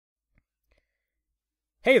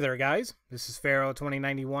Hey there guys, this is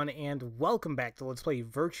Pharaoh2091 and welcome back to Let's Play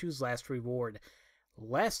Virtue's Last Reward.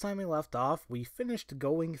 Last time we left off, we finished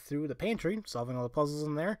going through the pantry, solving all the puzzles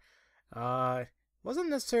in there.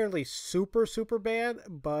 Wasn't necessarily super bad,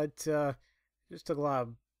 but just took a lot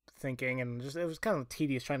of thinking and it was kind of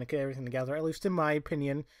tedious trying to get everything together, at least in my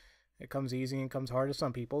opinion. It comes easy and comes hard to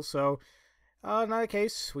some people, so in that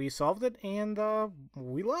case, we solved it and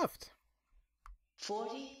we left.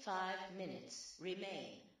 45 minutes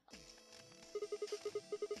remain.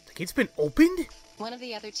 The gate's been opened? One of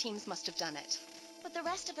the other teams must have done it. But the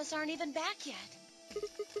rest of us aren't even back yet.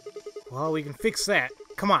 Well, we can fix that.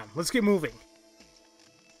 Come on, let's get moving.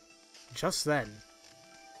 Just then.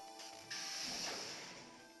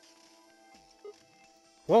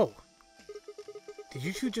 Whoa. Did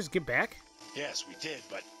you two just get back? Yes, we did,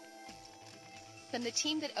 but Then the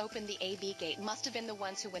team that opened the AB gate must have been the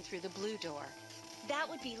ones who went through the blue door. That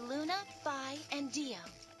would be Luna, Vi, and Dio.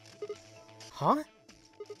 Huh?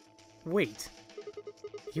 Wait.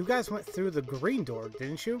 You guys went through the green door,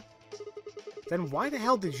 didn't you? Then why the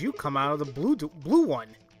hell did you come out of the blue one?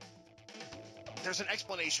 there's an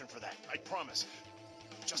explanation for that, I promise.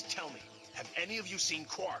 Just tell me, have any of you seen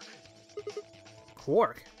Quark?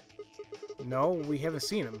 Quark? No, we haven't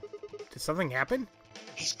seen him. Did something happen?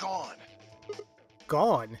 He's gone.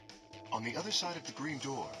 Gone. On the other side of the green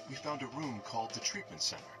door, we found a room called the Treatment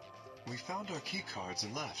Center. We found our key cards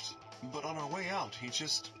and left, but on our way out, he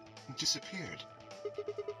just disappeared.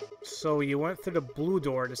 So you went through the blue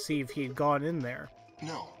door to see if he'd gone in there.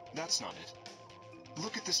 No, that's not it.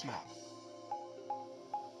 Look at this map.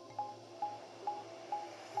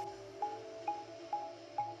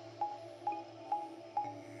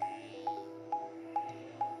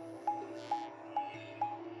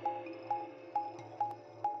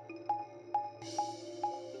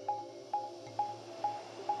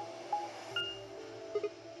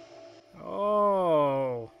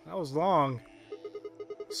 Oh, that was long.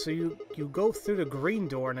 So you go through the green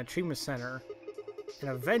door in a treatment center, and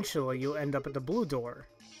eventually you end up at the blue door.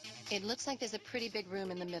 It looks like there's a pretty big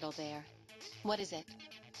room in the middle there. What is it?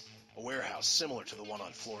 A warehouse similar to the one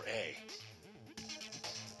on floor A.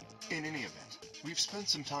 In any event, we've spent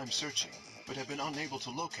some time searching, but have been unable to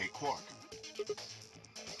locate Quark.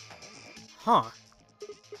 Huh.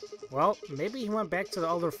 Well, maybe he went back to the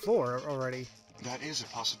other floor already. That is a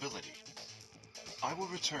possibility. I will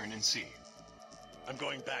return and see. I'm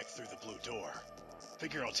going back through the blue door.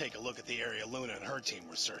 Figure I'll take a look at the area Luna and her team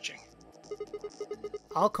were searching.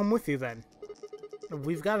 I'll come with you then.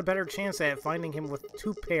 We've got a better chance at finding him with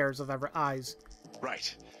two pairs of ever eyes.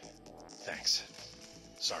 Right. Thanks.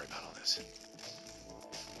 Sorry about all this.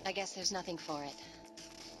 I guess there's nothing for it.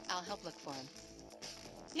 I'll help look for him.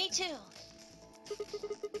 Me too.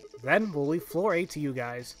 Then we'll leave floor 8 to you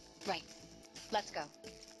guys. Right. Let's go.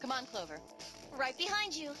 Come on, Clover. Right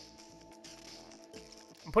behind you.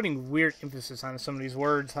 I'm putting weird emphasis on some of these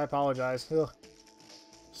words. I apologize. Ugh.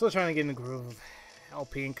 Still trying to get in the groove of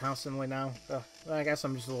LPing constantly now. I guess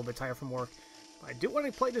I'm just a little bit tired from work. But I do want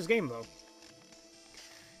to play this game, though.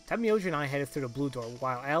 Temyoji and I headed through the blue door,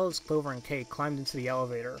 while Alice, Clover, and Kate climbed into the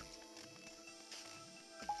elevator.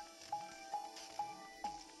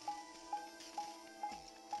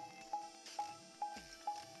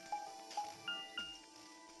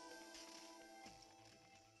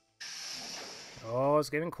 Oh, it's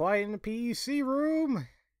getting quiet in the PEC room.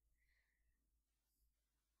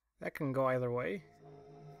 That can go either way.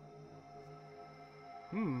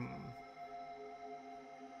 I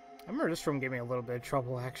remember this room gave me a little bit of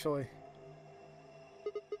trouble, actually.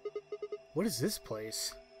 What is this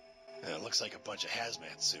place? It looks like a bunch of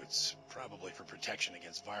hazmat suits, probably for protection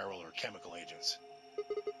against viral or chemical agents.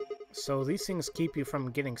 So these things keep you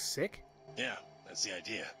from getting sick? Yeah, that's the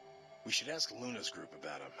idea. We should ask Luna's group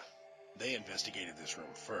about them. They investigated this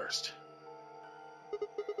room first.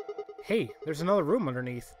 Hey, there's another room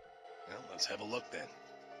underneath. Well, let's have a look then.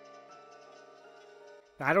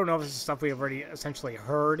 Now, I don't know if this is stuff we've already essentially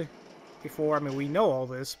heard before. I mean, we know all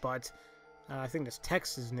this, but I think this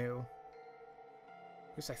text is new.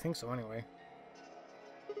 At least I think so, anyway.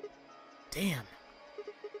 Damn.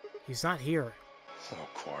 He's not here. Oh,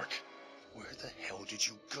 Quark. Where the hell did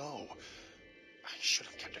you go? I should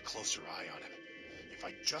have kept a closer eye on him. If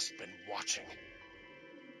I'd just been watching.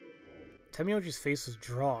 Temyoji's face was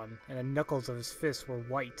drawn, and the knuckles of his fists were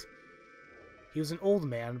white. He was an old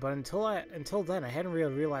man, but until then I hadn't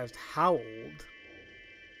really realized how old.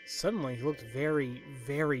 Suddenly, he looked very,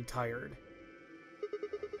 very tired.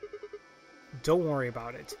 Don't worry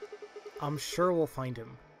about it. I'm sure we'll find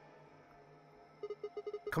him.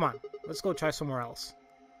 Come on, let's go try somewhere else.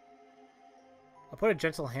 I put a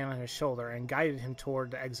gentle hand on his shoulder and guided him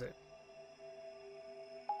toward the exit.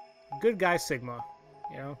 Good guy, Sigma.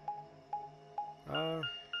 You know?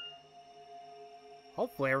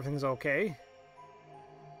 Hopefully everything's okay.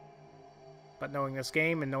 But knowing this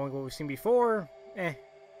game and knowing what we've seen before, eh.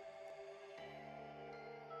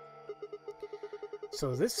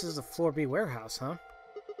 So this is the Floor B warehouse, huh?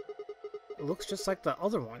 It looks just like the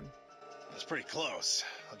other one. That's pretty close,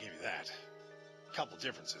 I'll give you that. Couple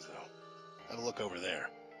differences, though. Have a look over there.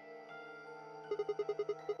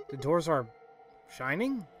 The doors are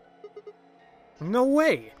shining? No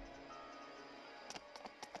way!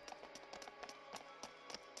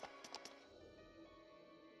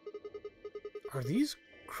 Are these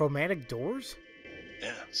chromatic doors?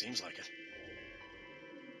 Yeah, seems like it.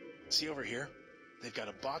 See over here? They've got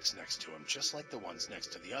a box next to them, just like the ones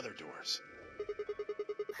next to the other doors.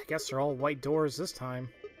 I guess they're all white doors this time.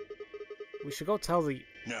 We should go tell the...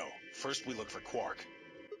 No, first we look for Quark.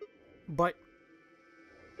 But...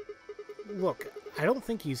 Look, I don't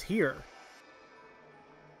think he's here.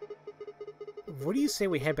 What do you say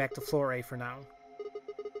we head back to Floor A for now?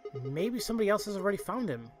 Maybe somebody else has already found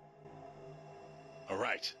him.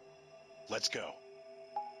 Alright, let's go.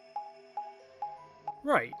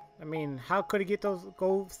 Right. I mean, how could he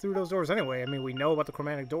go through those doors anyway? I mean, we know about the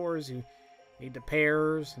chromatic doors. You need the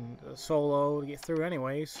pairs and the solo to get through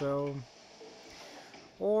anyway, so...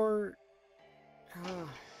 Or...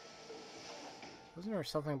 wasn't there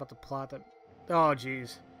something about the plot that... Oh,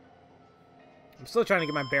 jeez. I'm still trying to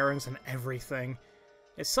get my bearings and everything.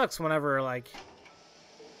 It sucks whenever, like,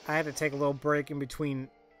 I had to take a little break in between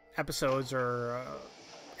episodes or...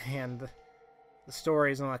 and the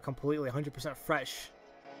story isn't, like, completely 100% fresh.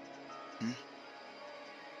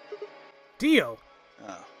 Dio!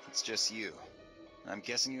 Oh, it's just you. I'm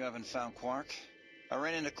guessing you haven't found Quark? I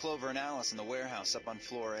ran into Clover and Alice in the warehouse up on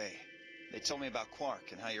Floor A. They told me about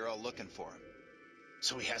Quark and how you're all looking for him.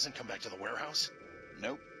 So he hasn't come back to the warehouse?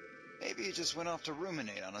 Nope. Maybe he just went off to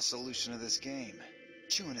ruminate on a solution to this game.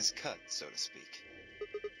 Chewing his cud, so to speak.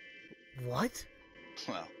 What?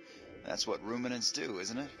 Well, that's what ruminants do,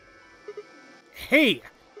 isn't it? Hey!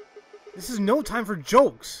 This is no time for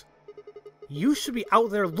jokes! You should be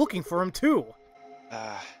out there looking for him, too!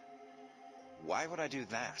 Why would I do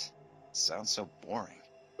that? Sounds so boring.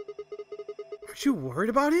 Aren't you worried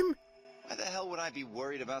about him? Why the hell would I be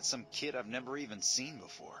worried about some kid I've never even seen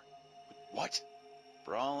before? What?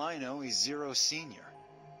 For all I know, he's Zero Senior.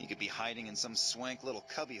 He could be hiding in some swank little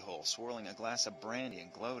cubbyhole, swirling a glass of brandy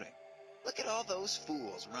and gloating. Look at all those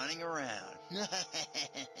fools running around.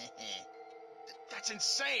 That's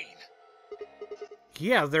insane!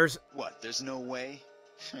 Yeah, there's... What, there's no way?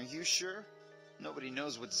 Are you sure? Nobody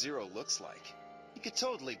knows what Zero looks like. He could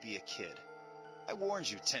totally be a kid. I warned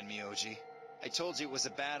you, Tenmyoji. I told you it was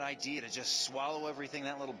a bad idea to just swallow everything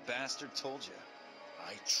that little bastard told you.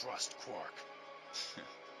 I trust Quark.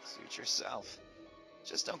 Suit yourself.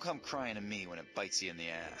 Just don't come crying to me when it bites you in the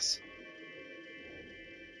ass.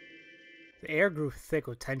 The air grew thick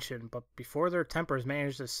with tension, but before their tempers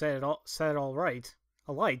managed to set it all right,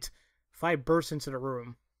 alight, Five burst into the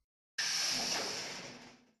room.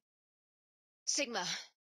 Sigma,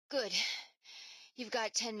 good. You've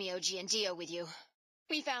got Tenmyoji and Dio with you.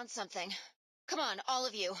 We found something. Come on, all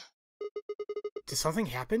of you. Did something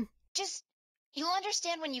happen? Just, you'll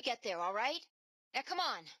understand when you get there, all right? Now come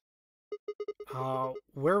on.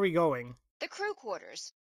 Where are we going? The crew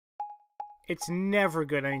quarters. It's never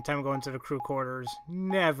good anytime going to the crew quarters.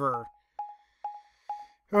 Never.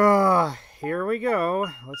 Here we go.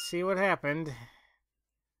 Let's see what happened.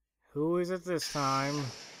 Who is it this time?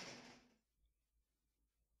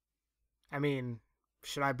 I mean,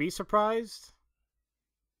 should I be surprised?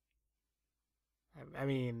 I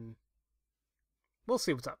mean, we'll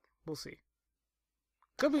see what's up. We'll see.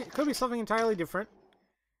 Could be something entirely different.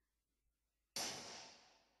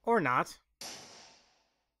 Or not.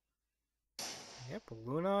 Yep,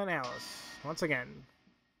 Luna and Alice. Once again.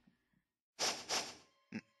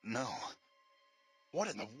 No. What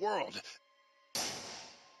in the world?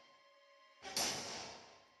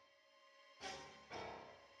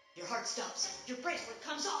 Your heart stops. Your bracelet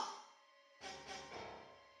comes off.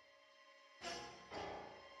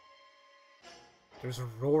 There's a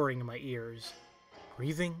roaring in my ears.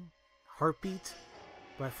 Breathing, heartbeat.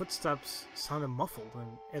 My footsteps sounded muffled,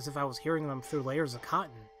 and as if I was hearing them through layers of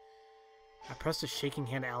cotton. I pressed a shaking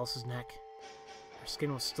hand to Alice's neck. Her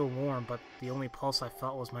skin was still warm, but the only pulse I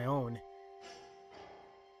felt was my own.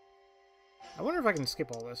 I wonder if I can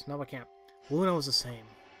skip all this. No, I can't. Luna was the same.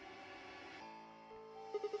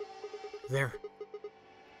 They're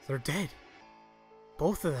dead.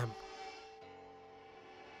 Both of them.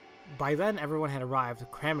 By then, everyone had arrived,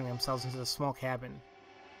 cramming themselves into the small cabin.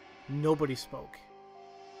 Nobody spoke.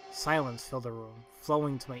 Silence filled the room,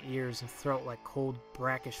 flowing to my ears and throat like cold,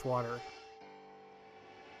 brackish water.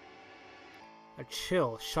 A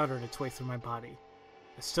chill shuddered its way through my body.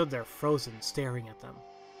 I stood there, frozen, staring at them.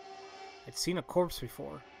 I'd seen a corpse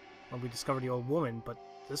before, when we discovered the old woman, but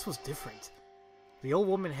this was different. The old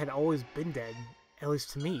woman had always been dead, at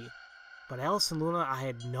least to me, but Alice and Luna I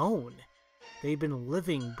had known. They'd been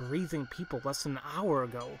living, breathing people less than an hour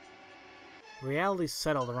ago. Reality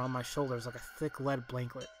settled around my shoulders like a thick lead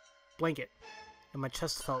blanket, and my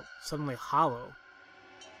chest felt suddenly hollow.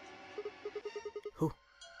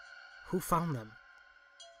 Who found them?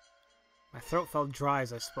 My throat felt dry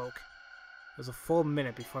as I spoke. It was a full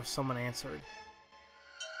minute before someone answered.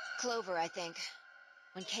 Clover, I think.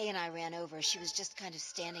 When Kay and I ran over, she was just kind of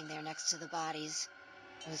standing there next to the bodies.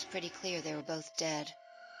 It was pretty clear they were both dead.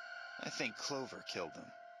 I think Clover killed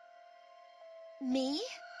them. Me?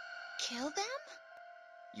 Kill them?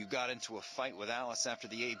 You got into a fight with Alice after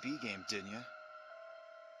the AB game, didn't you?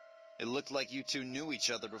 It looked like you two knew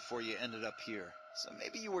each other before you ended up here, so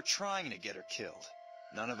maybe you were trying to get her killed.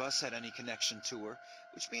 None of us had any connection to her,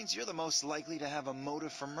 which means you're the most likely to have a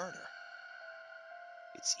motive for murder.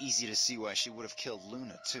 It's easy to see why she would have killed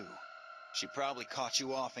Luna, too. She probably caught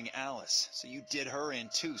you offing Alice, so you did her in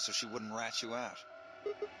too so she wouldn't rat you out.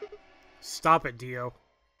 Stop it, Dio.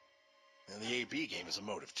 And the AB game is a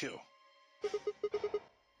motive, too.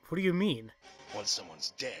 What do you mean? Once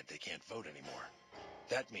someone's dead, they can't vote anymore.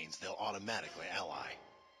 That means they'll automatically ally.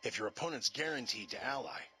 If your opponent's guaranteed to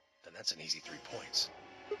ally, then that's an easy 3 points.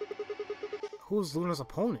 Who's Luna's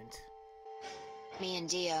opponent? Me and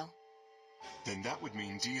Dio. Then that would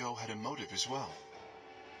mean Dio had a motive as well.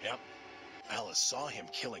 Yep. Alice saw him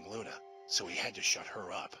killing Luna, so he had to shut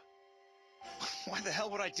her up. Why the hell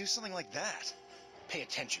would I do something like that? Pay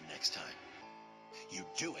attention next time. You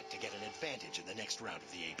do it to get an advantage in the next round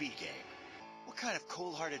of the AB game. What kind of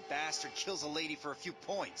cold-hearted bastard kills a lady for a few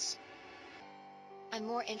points? I'm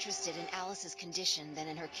more interested in Alice's condition than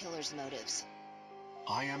in her killer's motives.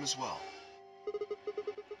 I am as well.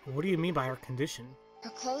 What do you mean by her condition? Her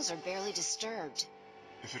clothes are barely disturbed.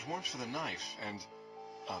 If it weren't for the knife and,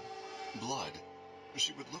 blood,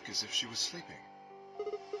 she would look as if she was sleeping.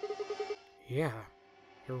 Yeah,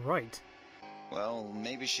 you're right. Well,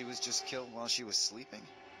 maybe she was just killed while she was sleeping?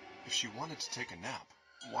 If she wanted to take a nap,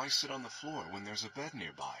 why sit on the floor when there's a bed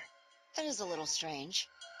nearby? That is a little strange.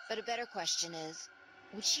 But a better question is,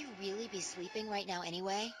 would she really be sleeping right now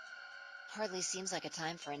anyway? Hardly seems like a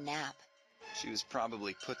time for a nap. She was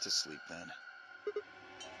probably put to sleep then.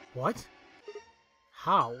 What?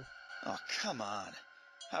 How? Oh, come on.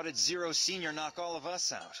 How did Zero Senior knock all of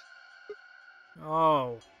us out?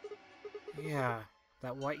 Oh. Yeah,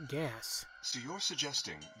 that white gas. So you're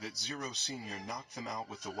suggesting that Zero Senior knocked them out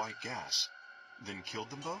with the white gas, then killed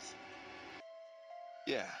them both?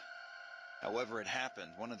 Yeah. However it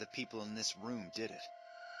happened, one of the people in this room did it.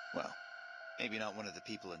 Well, maybe not one of the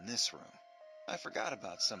people in this room. I forgot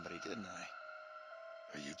about somebody, didn't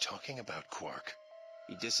I? Are you talking about Quark?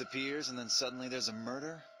 He disappears and then suddenly there's a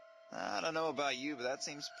murder? I don't know about you, but that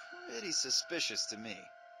seems pretty suspicious to me.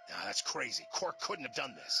 Ah, that's crazy. Quark couldn't have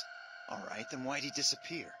done this. Alright, then why'd he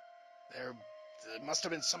disappear? There must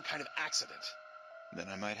have been some kind of accident. Then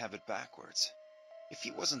I might have it backwards. If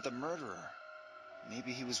he wasn't the murderer,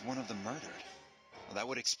 maybe he was one of the murdered. Well, that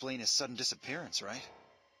would explain his sudden disappearance, right?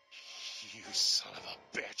 You son of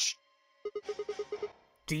a bitch.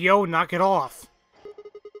 Dio, knock it off.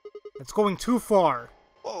 That's going too far.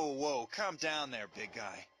 Whoa, calm down there, big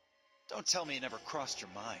guy. Don't tell me it never crossed your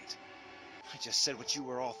mind. I just said what you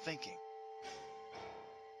were all thinking.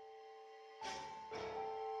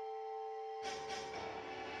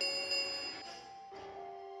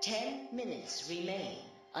 Ten minutes remain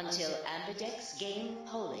until Ambidex game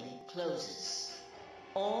polling closes.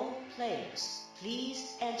 All players,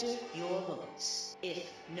 please enter your votes.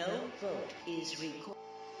 If no vote is recorded...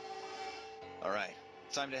 Alright,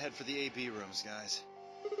 time to head for the AB rooms, guys.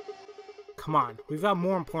 Come on, we've got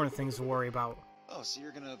more important things to worry about. Oh, so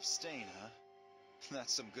you're gonna abstain, huh?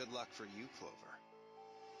 That's some good luck for you, Clover.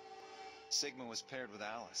 Sigma was paired with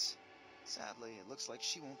Alice. Sadly, it looks like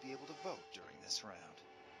she won't be able to vote during this round.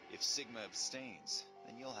 If Sigma abstains,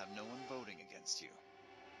 then you'll have no one voting against you.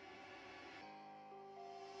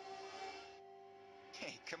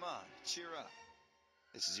 Hey, come on, cheer up.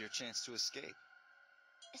 This is your chance to escape.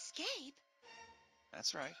 Escape?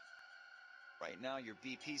 That's right. Right now, your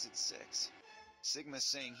BP's at 6. Sigma's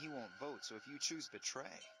saying he won't vote, so if you choose Betray...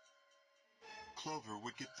 Clover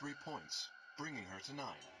would get 3 points, bringing her to 9.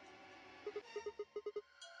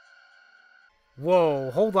 Whoa,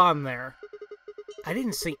 hold on there. I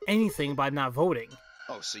didn't say anything about not voting.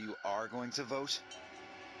 Oh, so you are going to vote?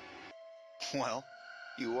 Well,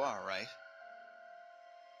 you are, right?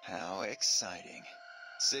 How exciting.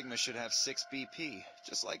 Sigma should have 6 BP,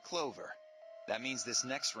 just like Clover. That means this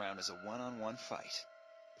next round is a one-on-one fight.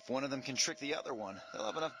 If one of them can trick the other one, they'll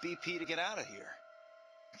have enough BP to get out of here.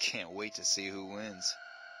 Can't wait to see who wins.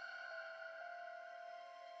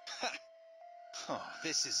 Ha! Oh,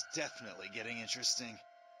 this is definitely getting interesting.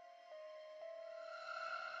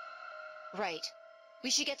 Right. We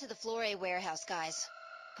should get to the Floor A warehouse, guys.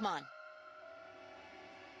 Come on.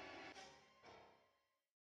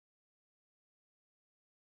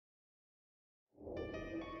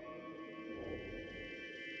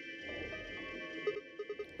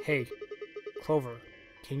 Hey, Clover,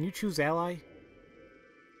 can you choose ally?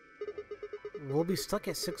 We'll be stuck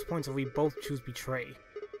at 6 points if we both choose betray.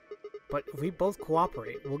 But if we both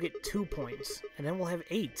cooperate, we'll get 2 points, and then we'll have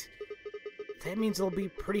 8. That means it'll be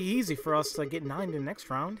pretty easy for us to get 9 in the next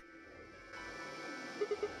round.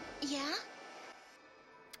 Yeah?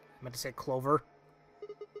 I meant to say Clover.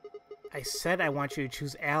 I said I want you to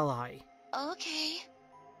choose ally. Okay.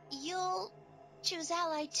 You'll choose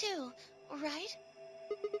ally too, right?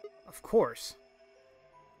 Of course.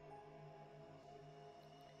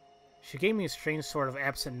 She gave me a strange sort of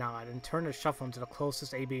absent nod and turned to shuffle into the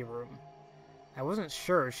closest AB room. I wasn't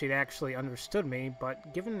sure she'd actually understood me,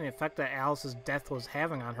 but given the effect that Alice's death was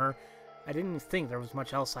having on her, I didn't think there was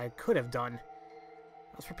much else I could have done.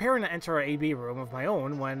 I was preparing to enter our AB room of my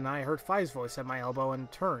own when I heard Phi's voice at my elbow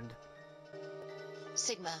and turned.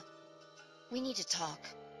 Sigma, we need to talk.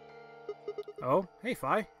 Oh, hey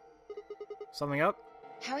Phi. Something up?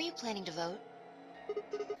 How are you planning to vote?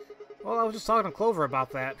 Well, I was just talking to Clover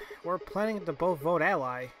about that. We're planning to both vote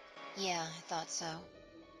ally. Yeah, I thought so.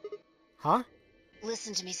 Huh?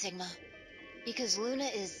 Listen to me, Sigma. Because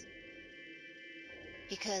Luna's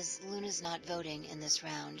not voting in this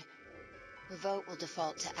round, her vote will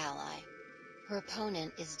default to ally. Her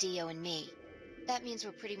opponent is Dio and me. That means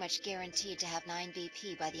we're pretty much guaranteed to have 9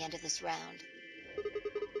 BP by the end of this round.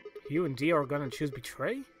 You and Dio are gonna choose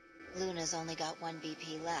betray? Luna's only got 1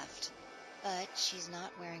 BP left, but she's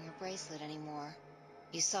not wearing her bracelet anymore.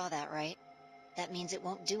 You saw that, right? That means it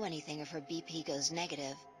won't do anything if her BP goes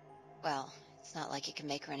negative. Well, it's not like it can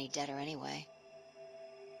make her any deader anyway.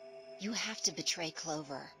 You have to betray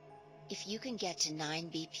Clover. If you can get to 9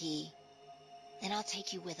 BP, then I'll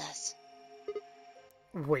take you with us.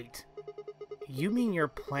 Wait. You mean you're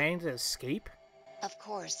planning to escape? Of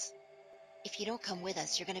course. If you don't come with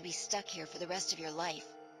us, you're gonna be stuck here for the rest of your life.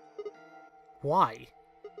 Why?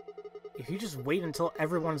 If you just wait until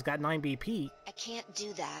everyone's got 9 BP... I can't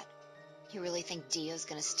do that. You really think Dio's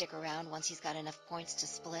gonna stick around once he's got enough points to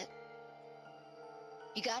split?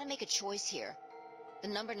 You gotta make a choice here. The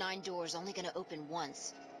number 9 door's only gonna open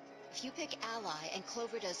once. If you pick ally and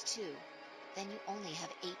Clover does too, then you only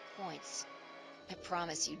have 8 points. I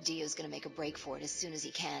promise you Dio's gonna make a break for it as soon as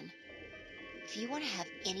he can. If you want to have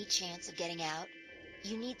any chance of getting out,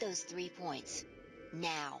 you need those 3 points.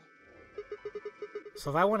 Now. So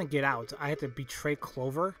if I want to get out, I have to betray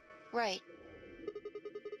Clover? Right.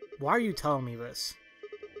 Why are you telling me this?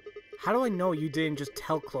 How do I know you didn't just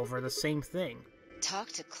tell Clover the same thing? Talk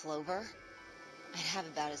to Clover? I'd have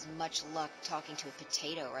about as much luck talking to a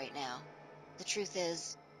potato right now. The truth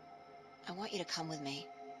is, I want you to come with me.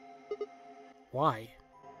 Why?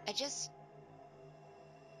 I just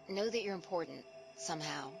know that you're important,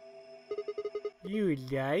 somehow. You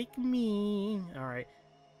like me. Alright.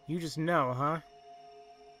 You just know, huh?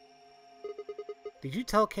 Did you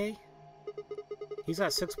tell Kay? He's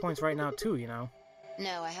got 6 points right now too, you know.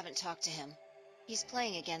 No, I haven't talked to him. He's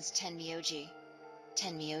playing against Tenmyoji.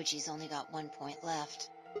 Tenmyoji's only got 1 point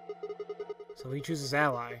left. So if he chooses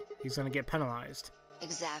ally, he's gonna get penalized.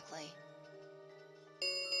 Exactly.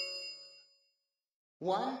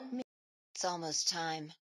 1 minute. It's almost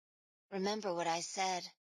time. Remember what I said.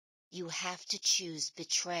 You have to choose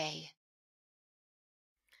betray.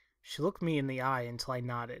 She looked me in the eye until I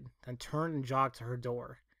nodded, then turned and jogged to her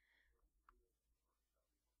door.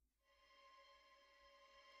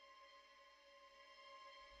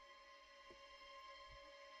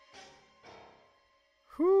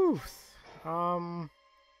 Whew.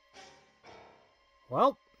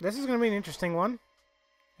 Well, this is gonna be an interesting one.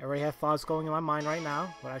 I already have thoughts going in my mind right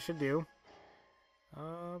now, what I should do.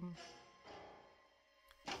 I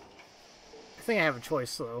think I have a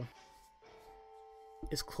choice, though.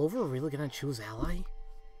 Is Clover really gonna choose ally?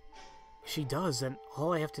 If she does, then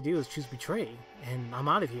all I have to do is choose betray, and I'm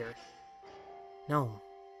out of here. No,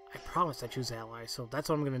 I promised I choose ally, so that's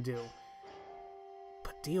what I'm gonna do.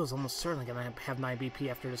 But Dio's almost certainly gonna have 9 BP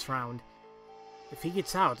after this round. If he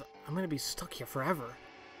gets out, I'm gonna be stuck here forever.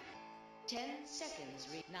 10 seconds.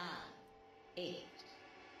 9, 8,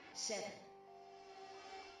 7.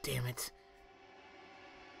 Damn it.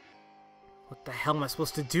 What the hell am I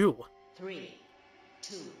supposed to do? 3,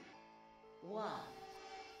 2, 1.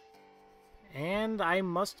 And I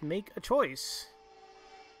must make a choice.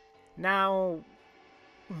 Now...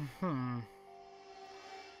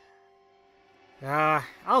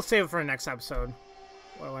 I'll save it for the next episode.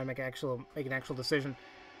 When I make an actual decision.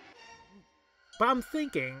 But I'm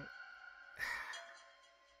thinking...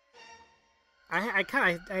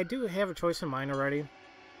 I do have a choice in mind already.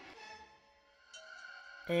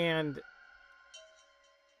 And...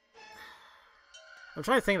 I'm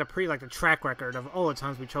trying to think of the track record of all the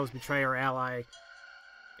times we chose Betray or Ally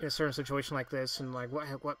in a certain situation like this, and like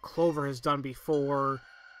what Clover has done before,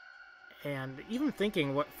 and even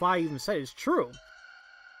thinking what Fi even said is true.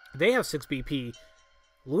 They have 6 BP.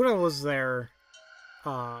 Luna was their,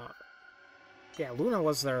 Luna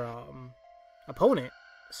was their opponent.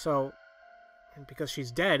 So, because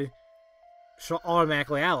she's dead, she'll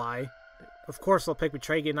automatically ally. Of course, they'll pick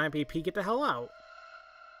Betray, get 9 BP, get the hell out.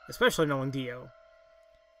 Especially knowing Dio.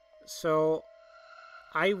 So,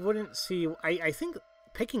 I wouldn't see... I think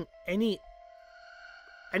picking any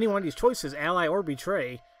one of these choices, Ally or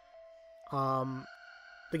Betray, the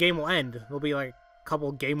game will end. There'll be like a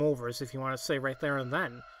couple game overs, if you want to say, right there and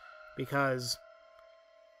then. Because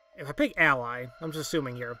if I pick Ally, I'm just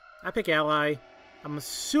assuming here. I pick Ally, I'm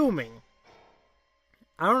assuming...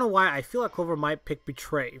 I don't know why, I feel like Clover might pick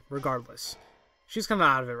Betray, regardless. She's kind of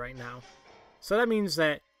out of it right now. So that means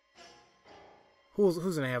that who's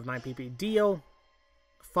going to have 9 PP? Dio,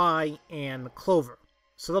 Fi, and Clover.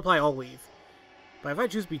 So they'll probably all leave. But if I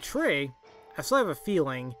choose Betray, I still have a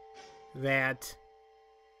feeling that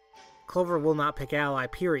Clover will not pick Ally,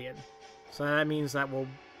 period. So that means that we'll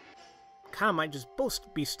kind of might just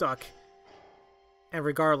both be stuck. And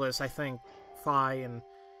regardless, I think Fi and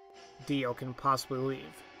Dio can possibly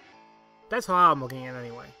leave. That's how I'm looking at it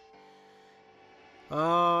anyway.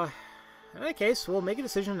 In that case, we'll make a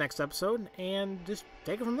decision next episode and just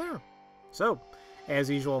take it from there. So, as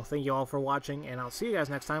usual, thank you all for watching, and I'll see you guys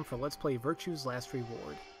next time for Let's Play Virtue's Last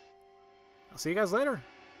Reward. I'll see you guys later.